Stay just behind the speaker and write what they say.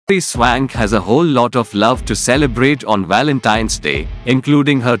Swank has a whole lot of love to celebrate on Valentine's Day,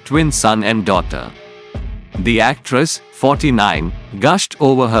 including her twin son and daughter. The actress, 49, gushed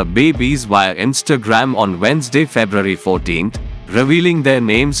over her babies via Instagram on Wednesday, February 14, revealing their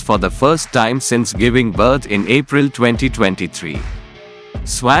names for the first time since giving birth in April 2023.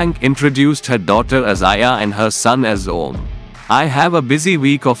 Swank introduced her daughter as Aya and her son as Om. "I have a busy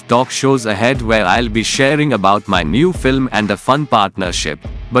week of talk shows ahead where I'll be sharing about my new film and a fun partnership,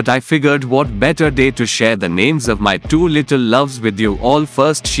 but I figured what better day to share the names of my two little loves with you all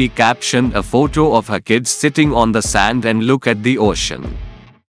first," she captioned a photo of her kids sitting on the sand and look at the ocean.